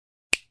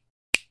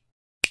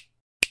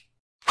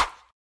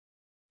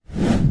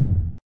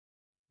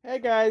Hey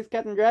guys,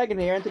 Captain Dragon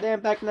here, and today I'm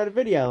back with another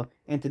video.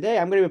 And today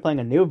I'm going to be playing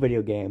a new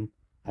video game.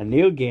 A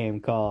new game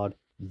called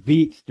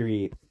Beat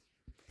Street.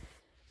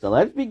 So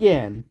let's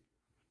begin.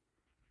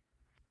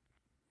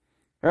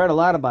 Heard a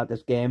lot about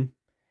this game,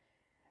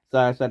 so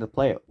I decided to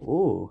play it.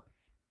 Ooh.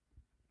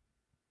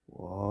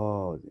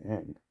 Whoa,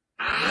 dang.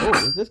 Oh,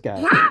 who's this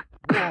guy?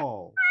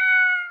 Whoa.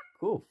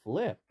 Cool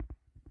flip.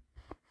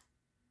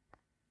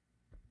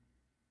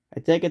 I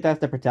take it that's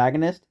the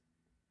protagonist?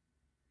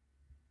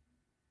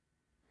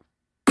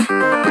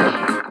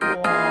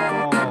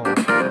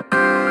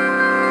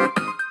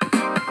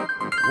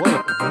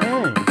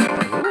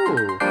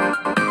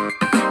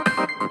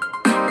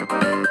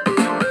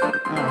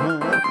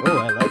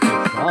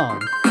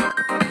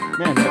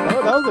 Man,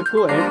 that was a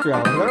cool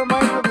intro. That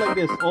reminds me of like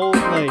this old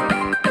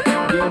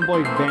Game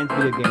Boy Advance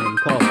video game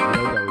called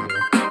Bulldozer.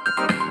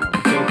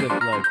 In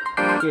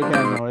case you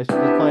haven't noticed,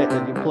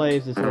 you play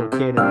as this little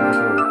kid in this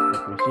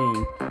little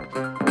machine.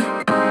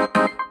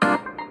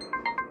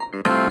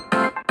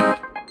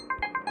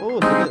 Oh,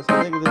 so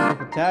I think this is the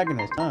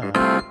protagonist, huh?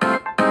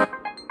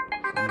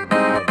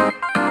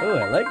 Oh, I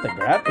like the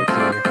graphics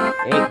here.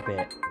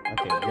 8-bit.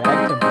 Okay, drag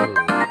to move.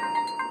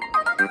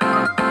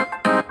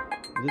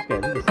 This guy,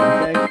 this is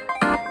Sensei.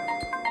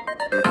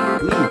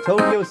 Lee,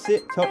 Tokyo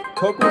City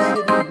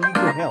needs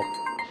your help.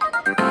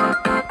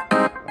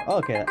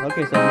 Okay, so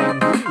his name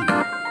is Lee.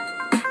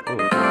 Oh,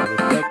 so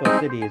this Tokyo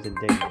City is in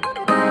danger.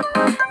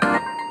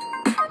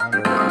 I wonder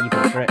what the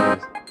evil threat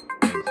is.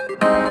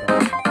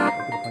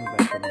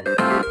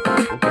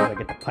 Okay, I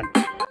get the punch.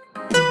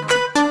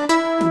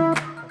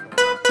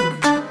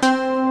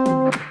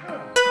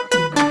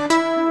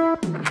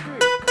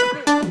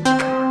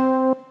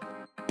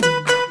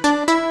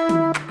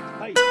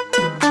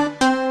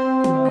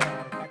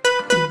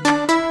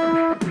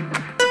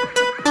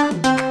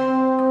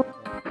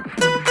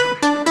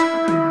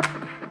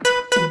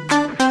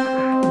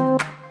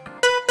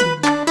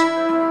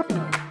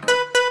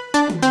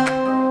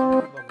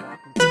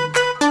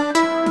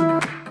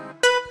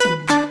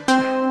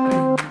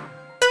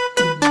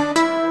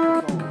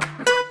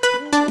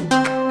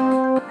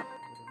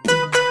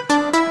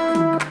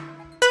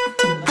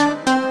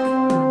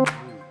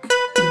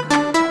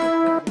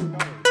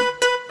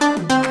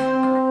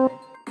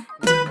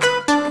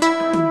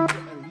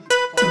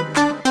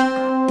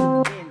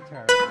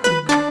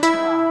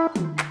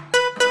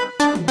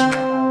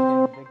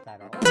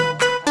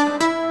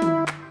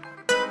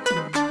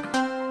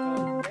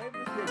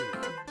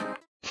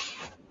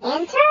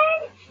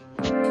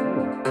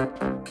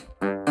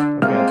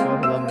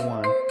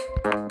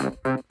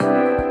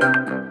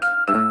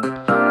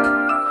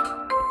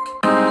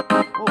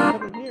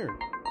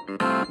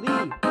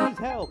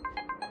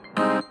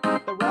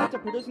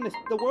 Producing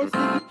the world's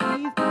sticky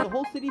cheese, the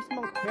whole city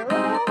smells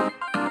terrible?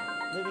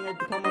 Living has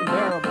become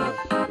unbearable.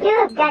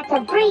 You've got to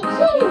be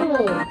kidding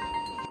me!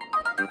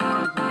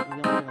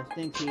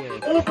 Stinks here.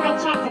 This is my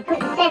chance to prove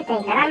to Sensei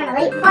that I'm an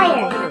elite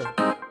fighter!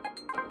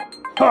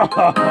 Ha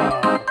ha ha!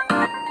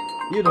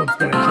 You don't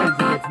stand a chance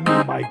against me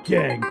and my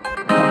gang!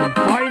 Come and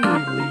find me,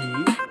 Lee!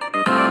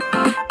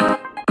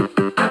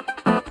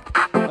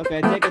 Okay,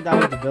 I take it down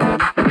with the villain.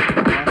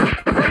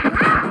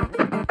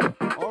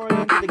 Or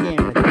into the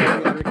game with the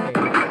other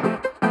characters.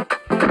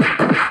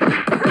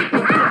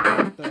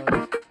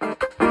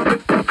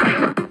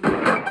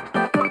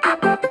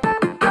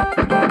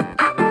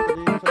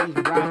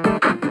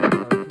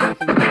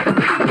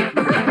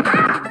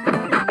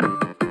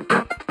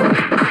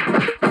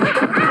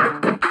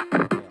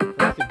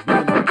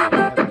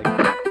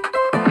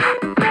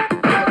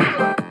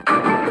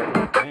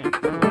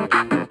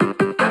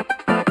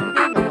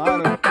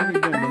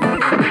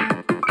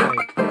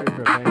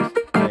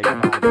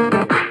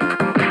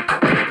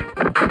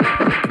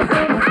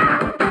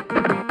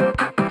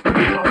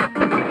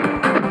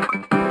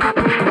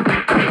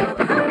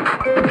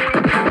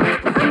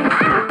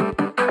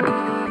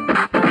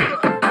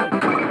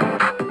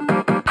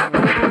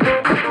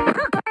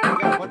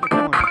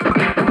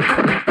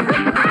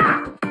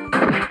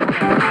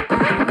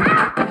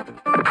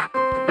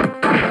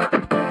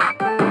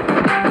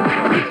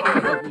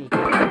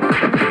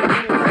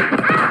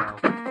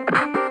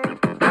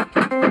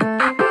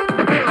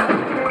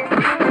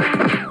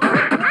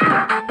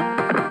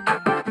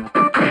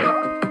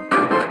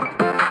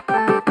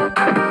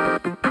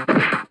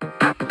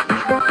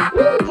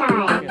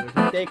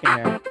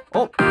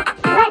 Oh!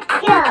 Let's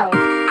go!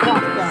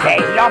 Say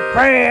your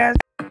prayers!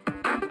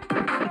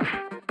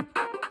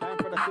 Time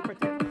for the super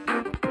tip.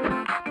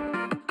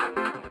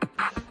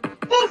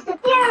 Fist of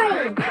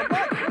Fury!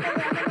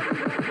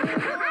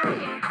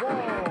 Whoa!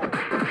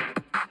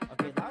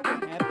 Okay, that was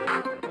epic,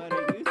 but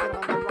it used it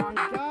on the wrong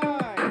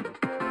guy.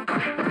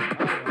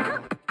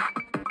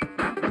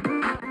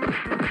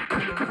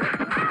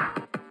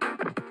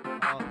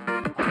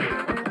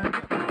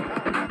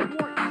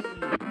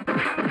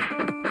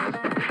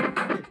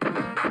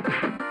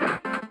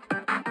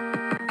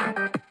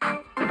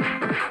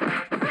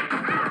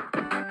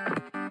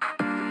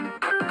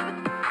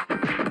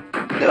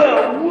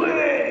 No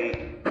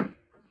way!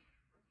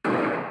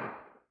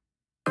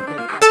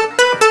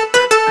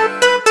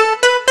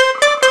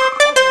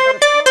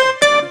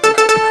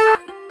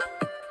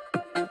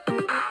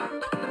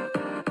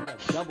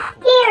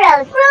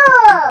 Heroes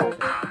rule!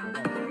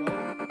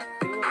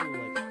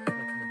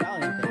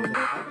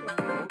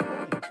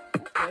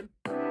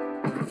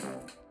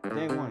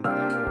 Day one,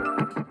 yes.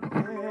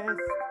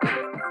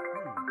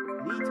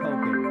 Lee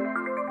token.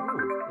 Ooh,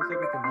 looks like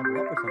we can level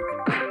up or something.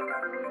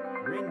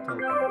 Ring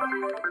token.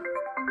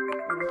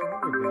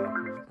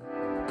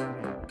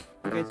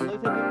 Okay, so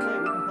looks like we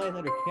can play as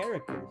other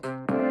characters.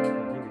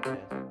 Maybe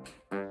test.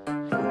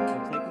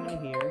 Let's take them in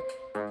here.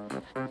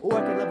 Oh,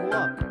 I can level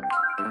up.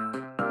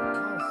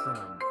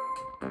 Awesome.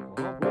 Oh,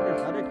 wait,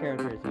 there's other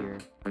characters here.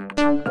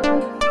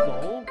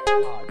 Soul?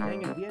 Aw,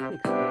 dang it,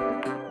 VIP.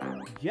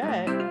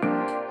 Jet?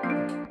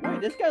 Wait,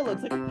 this guy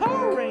looks like a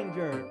Power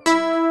Ranger! There's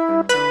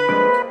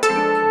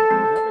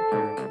other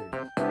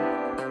characters.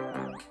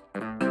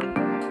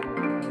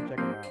 Check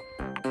them out.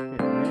 Okay,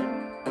 Rin.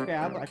 Okay, I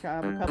have a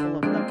couple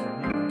of stuff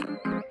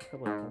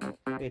for him.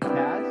 Okay,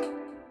 Taz.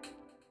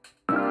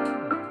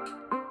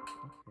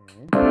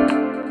 Okay.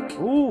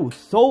 Ooh,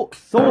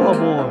 Soha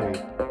Boy!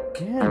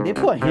 Damn, they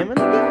put him in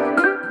the game?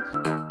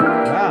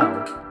 Wow.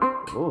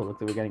 Oh, looks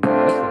like we're getting a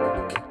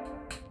wrestler here.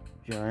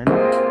 Jern,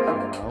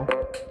 Zeno.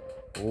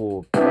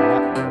 Oh,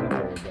 Pat,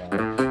 military guy.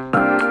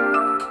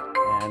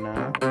 Anna,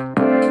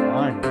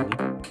 Bonnie,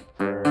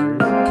 Hers,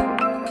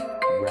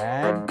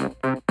 Rad,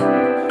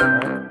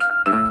 Shark,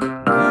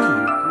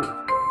 Dee.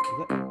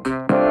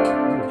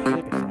 Is she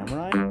like a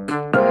samurai?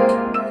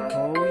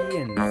 Chloe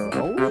and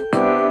Zoe?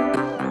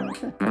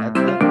 That's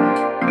cute.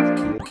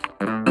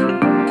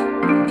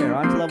 Okay, we're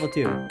on to level 2.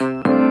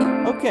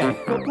 Okay,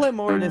 we'll play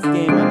more of this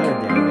game another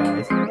day,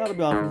 guys. That'll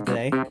be all for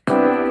today.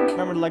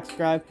 Remember to like,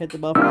 subscribe, hit the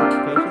bell for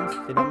notifications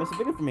so you don't miss a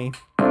video from me.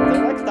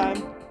 Until next time,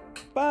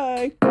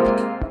 bye!